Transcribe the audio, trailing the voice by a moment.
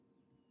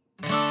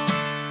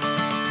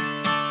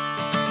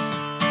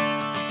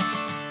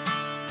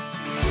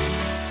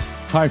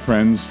Hi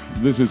friends,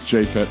 this is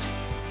Japhet.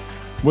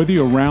 Whether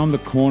you're around the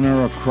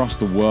corner or across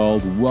the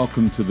world,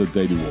 welcome to the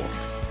Daily Walk.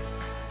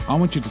 I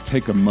want you to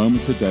take a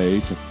moment today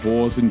to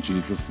pause in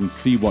Jesus and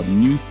see what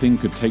new thing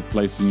could take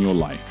place in your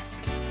life.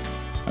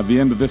 At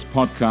the end of this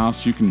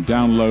podcast, you can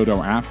download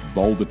our app,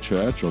 Boulder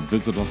Church, or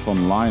visit us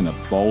online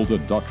at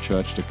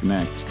boulder.church to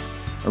connect.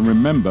 And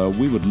remember,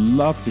 we would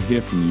love to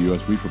hear from you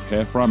as we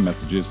prepare for our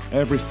messages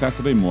every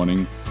Saturday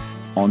morning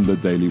on the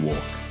Daily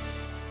Walk.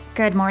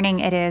 Good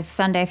morning. It is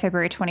Sunday,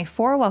 February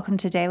 24. Welcome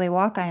to Daily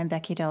Walk. I am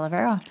Becky De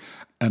Oliveira.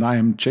 And I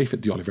am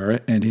Japhet De Oliveira,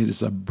 and it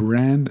is a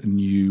brand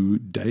new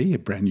day, a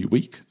brand new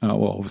week.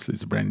 Well, obviously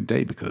it's a brand new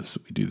day because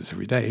we do this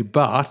every day,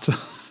 but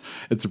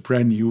it's a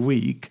brand new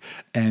week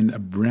and a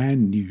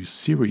brand new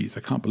series.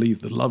 I can't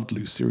believe the Love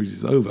Glue series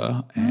is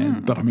over,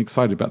 but I'm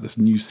excited about this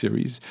new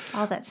series.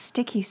 All that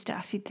sticky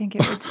stuff, you'd think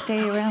it would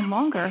stay around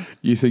longer.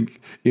 You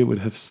think it would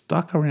have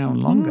stuck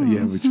around longer,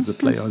 yeah, which is a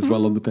play as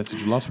well on the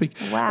message of last week.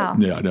 Wow.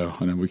 Yeah, I know.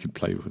 We could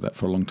play with that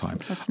for a long time.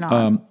 Let's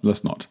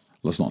not.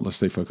 Let's not. Let's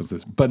stay focused on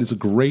this. But it's a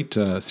great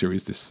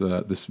series,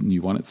 this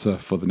new one. It's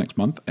for the next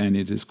month, and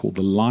it is called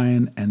The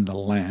Lion and the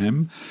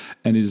Lamb,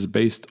 and it is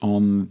based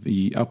on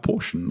a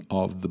portion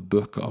of the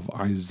book of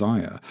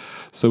Isaiah.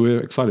 So we're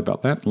excited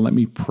about that. Let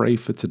me pray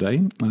for today,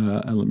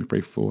 and let me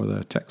pray for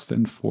the text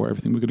and for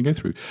everything we're going to go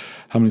through.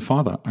 Heavenly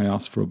Father, I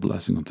ask for a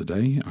blessing on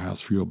today. I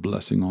ask for your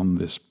blessing on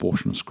this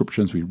portion of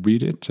Scripture as we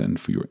read it,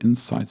 and for your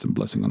insights and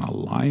blessing on our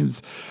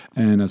lives,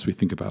 and as we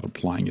think about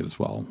applying it as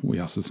well. We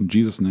ask this in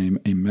Jesus' name,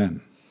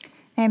 amen.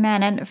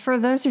 Amen. And for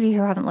those of you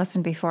who haven't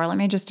listened before, let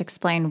me just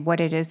explain what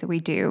it is that we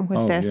do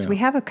with this. Yeah. We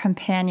have a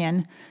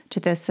companion to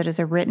this that is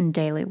a written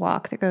daily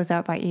walk that goes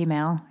out by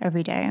email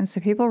every day. And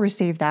so people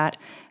receive that.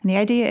 And the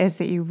idea is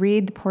that you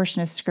read the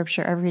portion of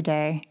Scripture every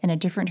day in a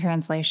different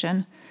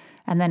translation,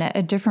 and then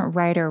a different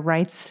writer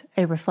writes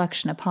a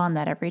reflection upon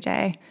that every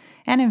day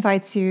and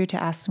invites you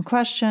to ask some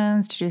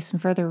questions, to do some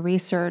further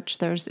research.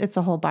 It's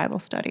a whole Bible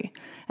study.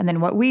 And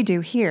then what we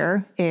do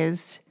here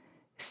is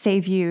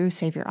save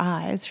your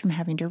eyes from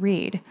having to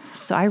read.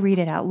 So I read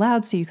it out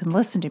loud so you can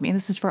listen to me.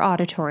 This is for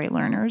auditory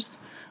learners,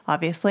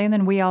 obviously. And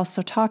then we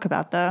also talk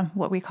about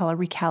what we call a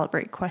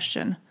recalibrate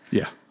question.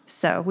 Yeah.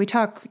 So we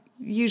talk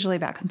usually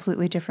about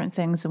completely different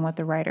things than what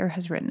the writer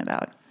has written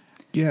about.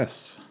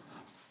 Yes.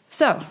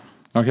 So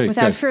Okay,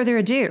 without good. further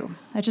ado,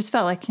 I just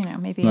felt like,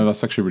 maybe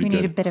that's actually really we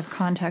need good. a bit of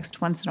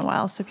context once in a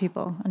while so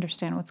people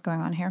understand what's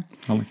going on here.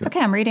 I like it. Okay,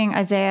 I'm reading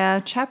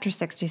Isaiah chapter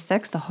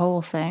 66, the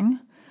whole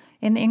thing.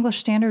 In the English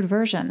Standard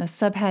Version, the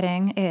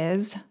subheading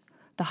is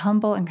The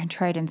Humble and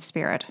Contrite in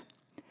Spirit.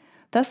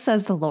 Thus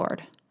says the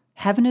Lord,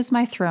 Heaven is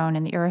my throne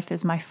and the earth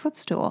is my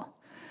footstool.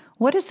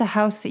 What is the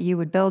house that you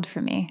would build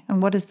for me,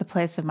 and what is the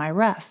place of my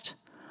rest?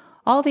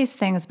 All these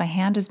things my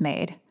hand has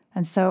made,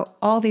 and so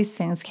all these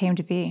things came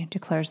to be,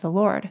 declares the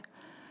Lord.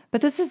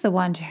 But this is the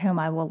one to whom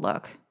I will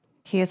look.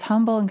 He is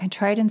humble and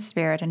contrite in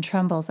spirit and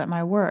trembles at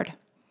my word.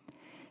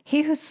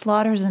 He who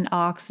slaughters an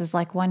ox is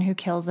like one who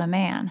kills a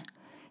man.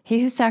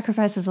 He who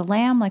sacrifices a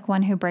lamb like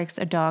one who breaks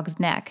a dog's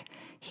neck.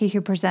 He who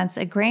presents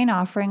a grain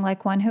offering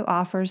like one who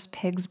offers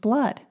pig's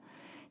blood.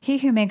 He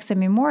who makes a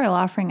memorial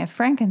offering of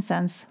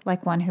frankincense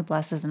like one who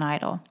blesses an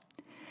idol.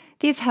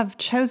 These have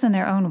chosen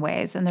their own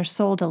ways, and their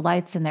soul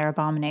delights in their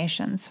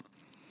abominations.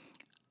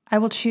 I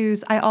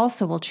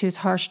also will choose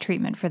harsh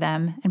treatment for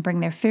them and bring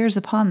their fears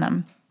upon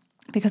them.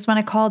 Because when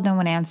I called, no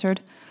one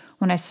answered.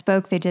 When I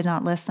spoke, they did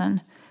not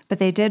listen. But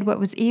they did what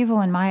was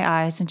evil in my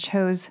eyes and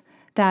chose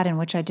that in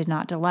which I did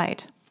not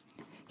delight.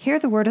 Hear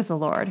the word of the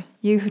Lord,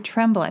 you who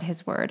tremble at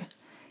his word.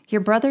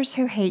 Your brothers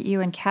who hate you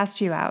and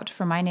cast you out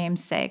for my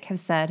name's sake have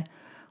said,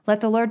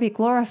 Let the Lord be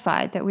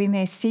glorified, that we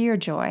may see your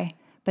joy,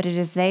 but it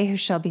is they who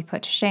shall be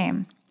put to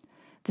shame.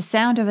 The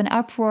sound of an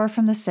uproar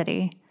from the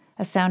city,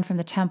 a sound from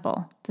the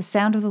temple, the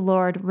sound of the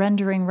Lord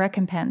rendering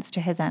recompense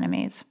to his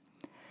enemies.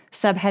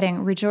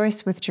 Subheading,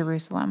 Rejoice with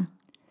Jerusalem.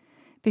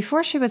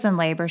 Before she was in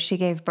labor, she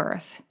gave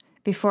birth.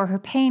 Before her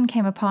pain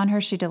came upon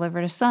her, she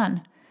delivered a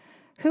son.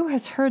 Who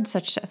has heard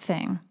such a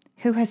thing?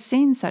 Who has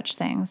seen such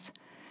things?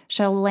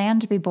 Shall a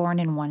land be born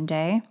in one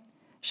day?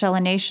 Shall a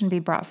nation be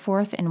brought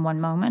forth in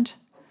one moment?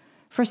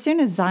 For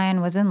soon as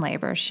Zion was in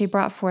labor, she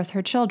brought forth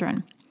her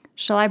children.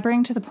 Shall I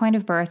bring to the point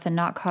of birth and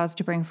not cause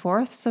to bring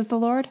forth, says the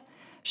Lord?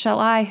 Shall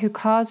I, who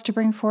cause to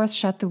bring forth,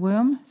 shut the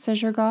womb,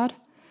 says your God?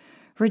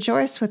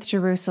 Rejoice with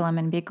Jerusalem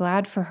and be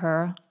glad for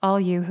her, all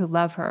you who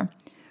love her.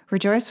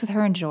 Rejoice with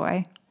her in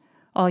joy,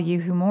 all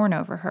you who mourn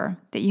over her,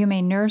 that you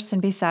may nurse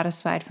and be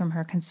satisfied from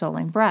her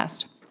consoling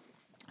breast.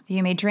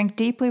 You may drink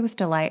deeply with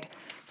delight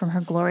from her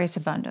glorious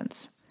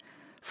abundance.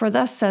 For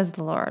thus says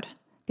the Lord,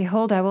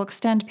 Behold, I will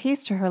extend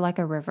peace to her like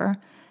a river,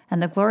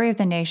 and the glory of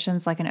the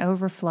nations like an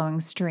overflowing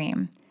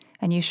stream.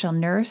 And you shall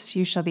nurse,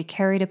 you shall be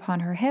carried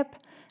upon her hip,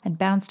 and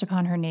bounced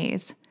upon her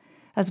knees.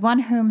 As one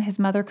whom his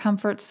mother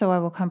comforts, so I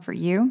will comfort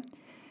you.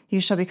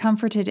 You shall be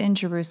comforted in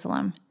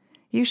Jerusalem.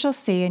 You shall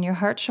see, and your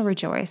heart shall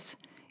rejoice.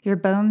 Your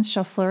bones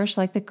shall flourish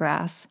like the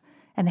grass,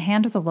 and the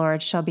hand of the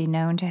Lord shall be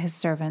known to his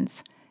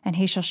servants, and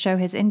he shall show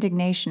his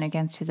indignation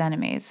against his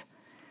enemies.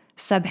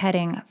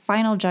 Subheading,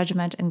 Final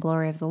Judgment and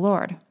Glory of the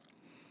Lord.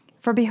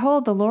 For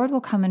behold, the Lord will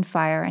come in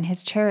fire, and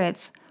his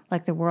chariots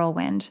like the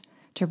whirlwind,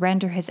 to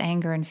render his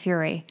anger and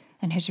fury,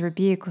 and his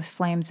rebuke with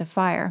flames of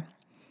fire.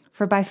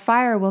 For by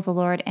fire will the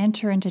Lord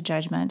enter into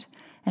judgment,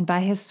 and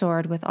by his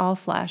sword with all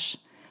flesh,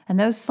 and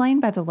those slain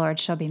by the Lord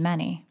shall be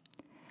many.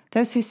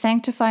 Those who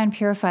sanctify and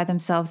purify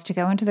themselves to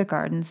go into the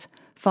gardens,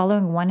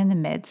 following one in the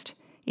midst,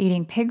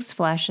 eating pig's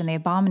flesh and the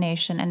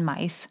abomination and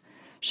mice,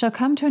 shall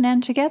come to an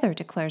end together,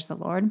 declares the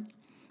Lord.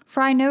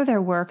 For I know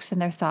their works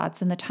and their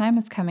thoughts, and the time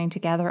is coming to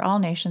gather all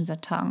nations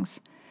and tongues.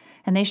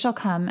 And they shall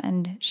come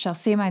and shall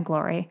see my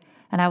glory,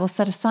 and I will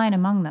set a sign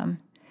among them.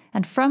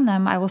 And from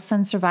them I will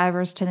send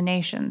survivors to the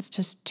nations,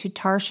 to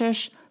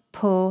Tarshish,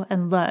 Pul,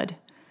 and Lud,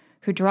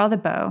 who draw the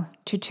bow,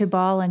 to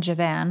Tubal and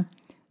Javan,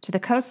 to the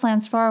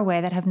coastlands far away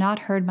that have not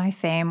heard my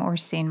fame or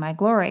seen my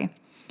glory.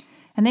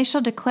 And they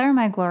shall declare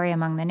my glory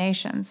among the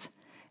nations.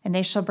 And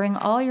they shall bring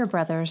all your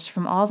brothers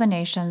from all the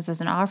nations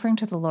as an offering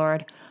to the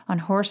Lord, on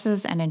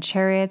horses and in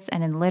chariots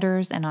and in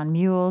litters and on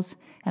mules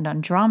and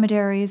on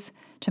dromedaries,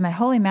 to my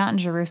holy mountain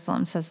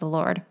Jerusalem, says the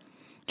Lord,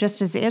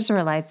 just as the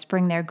Israelites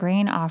bring their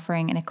grain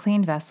offering in a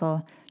clean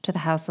vessel to the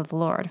house of the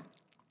Lord.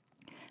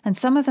 And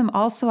some of them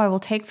also I will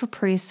take for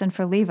priests and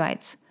for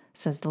Levites,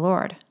 says the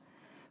Lord.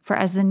 For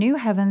as the new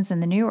heavens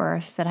and the new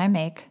earth that I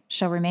make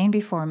shall remain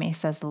before me,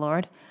 says the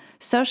Lord,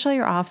 so shall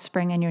your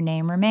offspring and your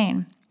name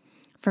remain.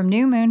 From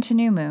new moon to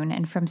new moon,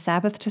 and from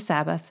Sabbath to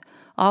Sabbath,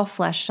 all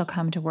flesh shall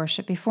come to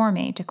worship before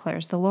me,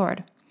 declares the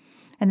Lord.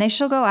 And they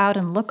shall go out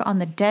and look on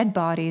the dead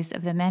bodies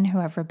of the men who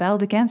have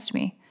rebelled against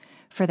me,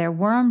 for their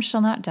worm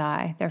shall not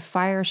die, their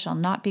fire shall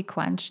not be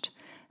quenched,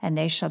 and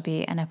they shall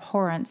be an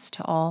abhorrence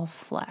to all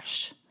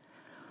flesh.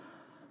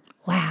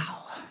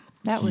 Wow.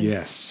 That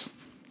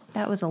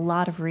was a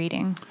lot of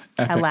reading.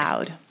 Epic.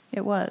 Aloud.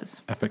 It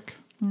was. Epic.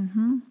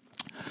 Mm-hmm.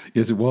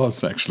 Yes, it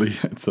was actually.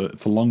 It's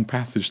a long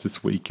passage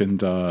this week,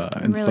 and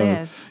really so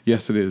is.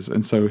 Yes, it is.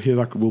 And so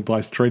we'll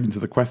dive straight into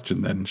the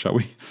question then, shall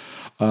we?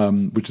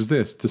 Which is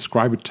this: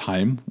 describe a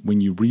time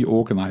when you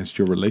reorganized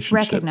your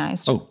relationship.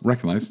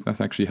 Recognized. That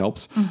actually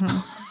helps. Mm-hmm.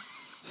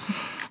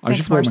 I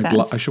should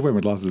wear my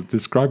glasses.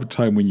 Describe a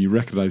time when you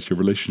recognized your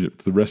relationship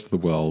to the rest of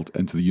the world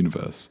and to the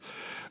universe.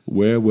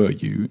 Where were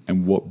you,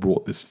 and what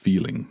brought this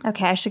feeling?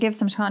 Okay, I should give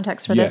some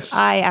context for this.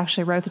 I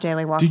actually wrote the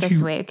Daily Walk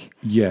this week.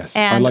 Yes,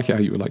 and I like it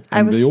how you were like.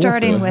 I was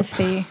starting with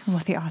the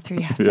author.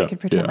 Yes, I could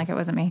pretend like it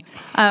wasn't me.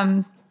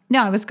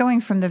 No, I was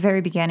going from the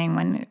very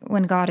beginning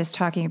when God is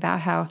talking about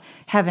how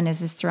heaven is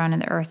his throne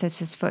and the earth is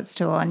his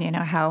footstool, and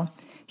how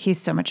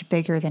he's so much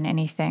bigger than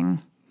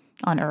anything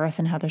on earth,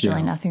 and how there's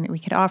really nothing that we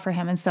could offer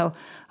him. And so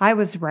I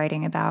was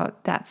writing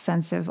about that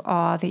sense of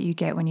awe that you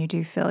get when you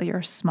do feel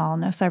your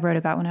smallness. I wrote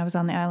about when I was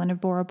on the island of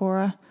Bora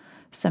Bora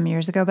some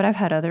years ago, but I've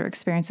had other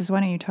experiences.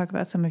 Why don't you talk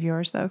about some of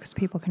yours, though, because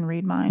people can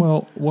read mine.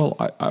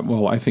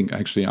 I think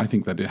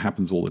that it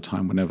happens all the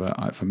time. Whenever,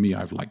 for me,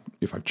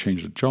 if I've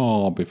changed a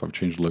job, if I've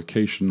changed a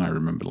location, I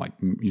remember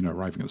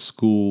arriving at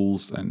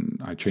schools,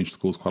 and I changed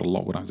schools quite a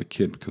lot when I was a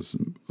kid because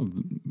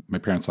my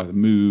parents either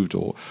moved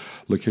or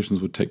locations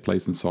would take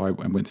place, and so I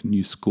went to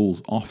new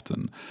schools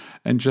often,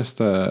 and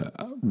just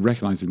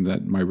recognizing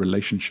that my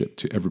relationship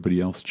to everybody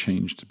else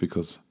changed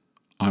because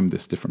I'm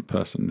this different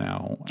person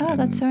now. Oh,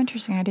 that's so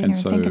interesting. I didn't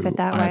even think of it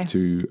that way. I have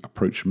to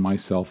approach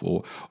myself,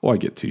 or I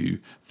get to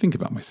think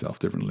about myself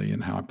differently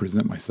and how I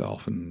present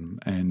myself, and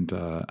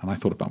I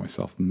thought about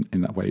myself in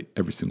that way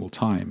every single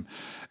time,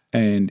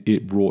 and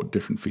it brought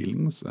different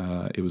feelings.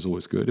 It was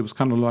always good. It was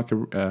kind of like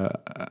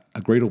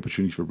a great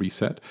opportunity for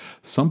reset.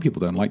 Some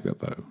people don't like that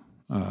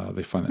though.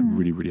 They find that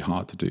really, really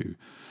hard to do,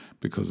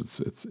 because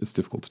it's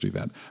difficult to do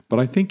that. But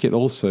I think it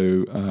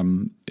also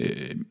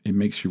it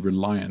makes you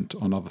reliant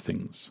on other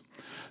things.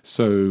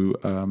 So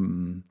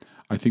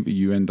I think that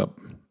you end up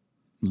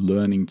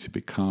learning to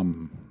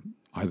become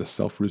either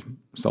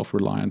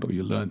self-reliant, or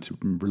you learn to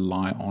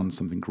rely on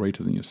something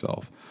greater than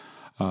yourself.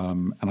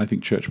 And I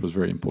think church was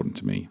very important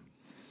to me.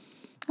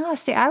 Oh,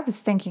 see, I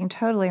was thinking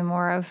totally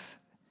more of,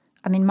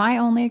 my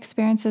only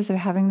experiences of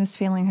having this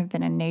feeling have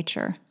been in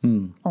nature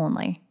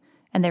only.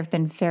 And there have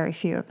been very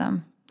few of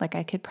them. Like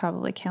I could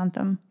probably count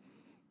them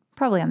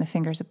probably on the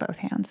fingers of both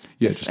hands.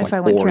 Yeah, just if like I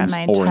went throughout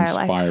my entire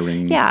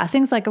life. Yeah,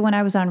 things like when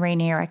I was on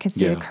Rainier, I could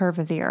see the curve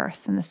of the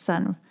earth and the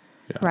sun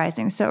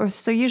rising. So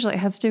usually it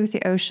has to do with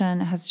the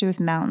ocean, it has to do with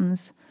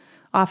mountains.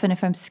 Often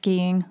if I'm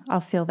skiing, I'll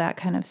feel that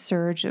kind of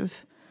surge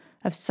of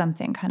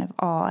something, kind of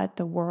awe at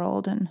the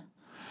world and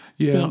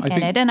being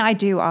in it. And I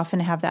do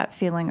often have that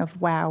feeling of,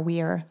 wow, we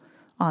are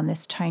on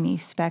this tiny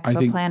speck of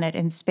a planet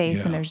in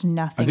space, and there's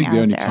nothing out there. I think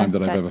the only time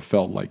that I've ever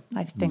felt like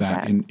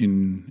that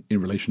in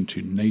relation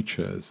to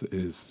nature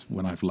is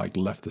when I've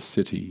left the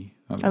city.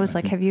 I was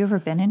like, have you ever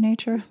been in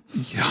nature?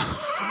 Yeah.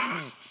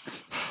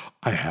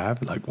 I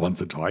have,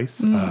 once or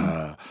twice.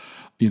 I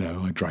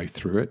drive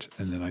through it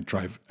and then I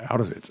drive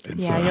out of it. And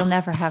you'll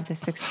never have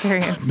this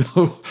experience.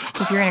 No.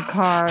 If you're in a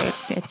car,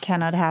 it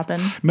cannot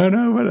happen. No,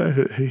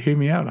 but hear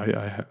me out.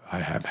 I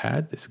have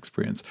had this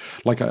experience.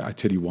 I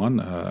tell you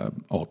one,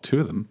 or two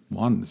of them.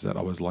 One is that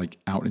I was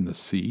out in the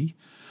sea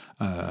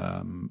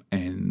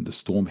and the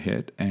storm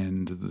hit,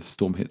 and the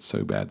storm hit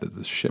so bad that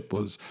the ship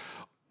was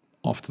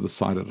off to the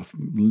side at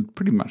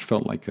pretty much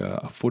felt like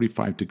a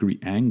 45-degree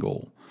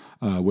angle,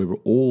 where we're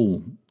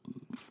all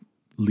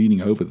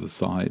leaning over the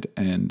side,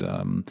 and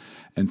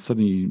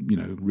suddenly,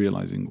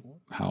 realizing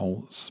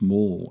how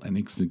small and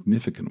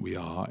insignificant we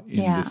are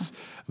in this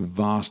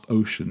vast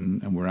ocean,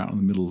 and we're out in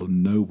the middle of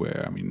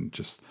nowhere. I mean,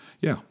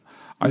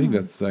 I think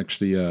that's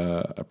actually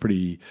a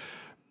pretty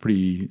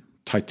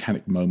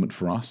Titanic moment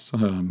for us.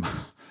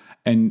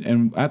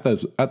 And at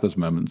those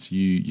moments,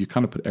 you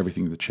kind of put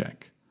everything in the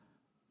check.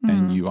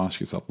 And you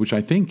ask yourself, which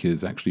I think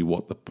is actually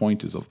what the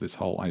point is of this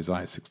whole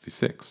Isaiah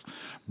 66,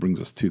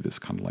 brings us to this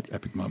kind of like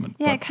epic moment.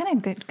 Yeah, it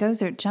kind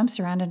of jumps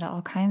around into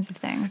all kinds of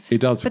things. It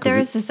does. But there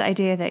is this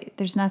idea that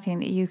there's nothing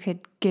that you could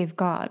give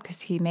God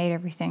because he made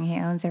everything, he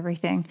owns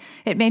everything.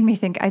 It made me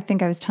think, I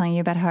think I was telling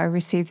you about how I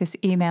received this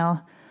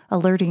email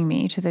alerting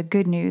me to the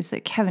good news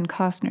that Kevin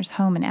Costner's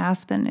home in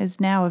Aspen is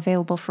now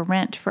available for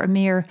rent for a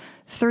mere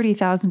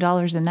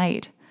 $30,000 a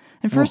night.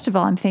 And first of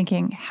all, I'm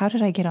thinking, how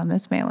did I get on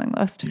this mailing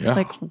list? Yeah.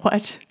 Like,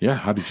 what? Yeah,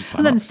 how did you sign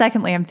And then up?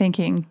 secondly, I'm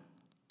thinking,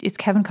 is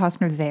Kevin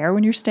Costner there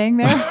when you're staying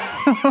there?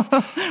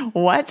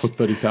 What? For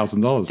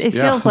 $30,000. It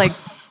feels like,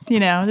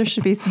 there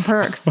should be some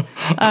perks.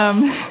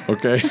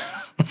 Okay.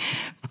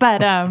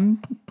 But I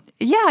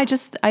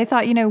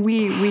thought,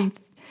 we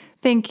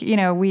think,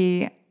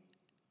 we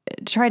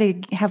try to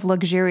have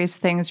luxurious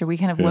things, or we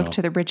kind of look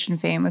to the rich and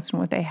famous and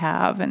what they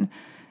have, and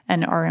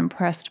are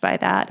impressed by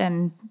that.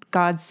 And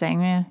God's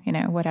saying,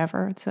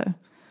 whatever. It's a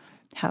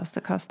house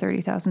that costs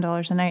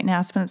 $30,000 a night in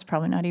Aspen. It's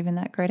probably not even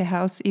that great a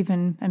house.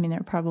 There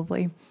are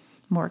probably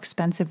more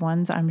expensive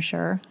ones, I'm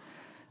sure.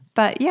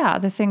 But yeah,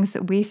 the things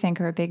that we think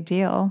are a big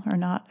deal are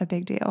not a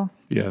big deal.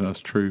 Yeah, that's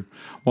true.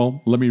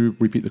 Well, let me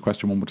repeat the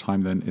question one more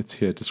time then. It's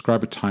here.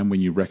 Describe a time when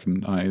you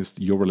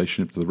recognized your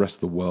relationship to the rest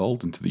of the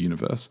world and to the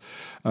universe.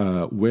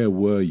 Where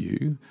were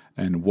you,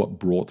 and what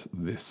brought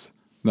this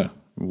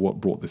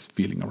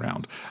feeling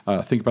around?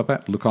 Think about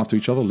that. Look after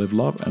each other, live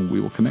love, and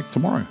we will connect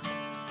tomorrow.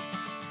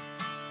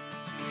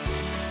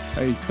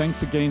 Hey,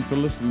 thanks again for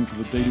listening to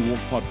the Daily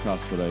Walk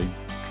podcast today.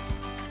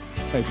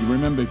 Hey, if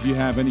you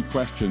have any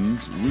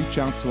questions, reach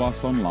out to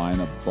us online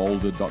at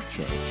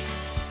boulder.church.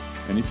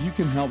 And if you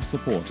can help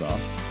support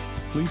us,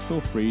 please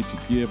feel free to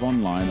give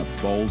online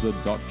at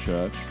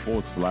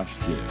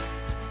boulder.church/give.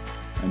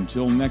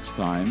 Until next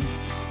time,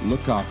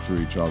 look after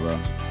each other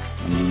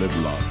and live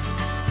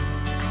love.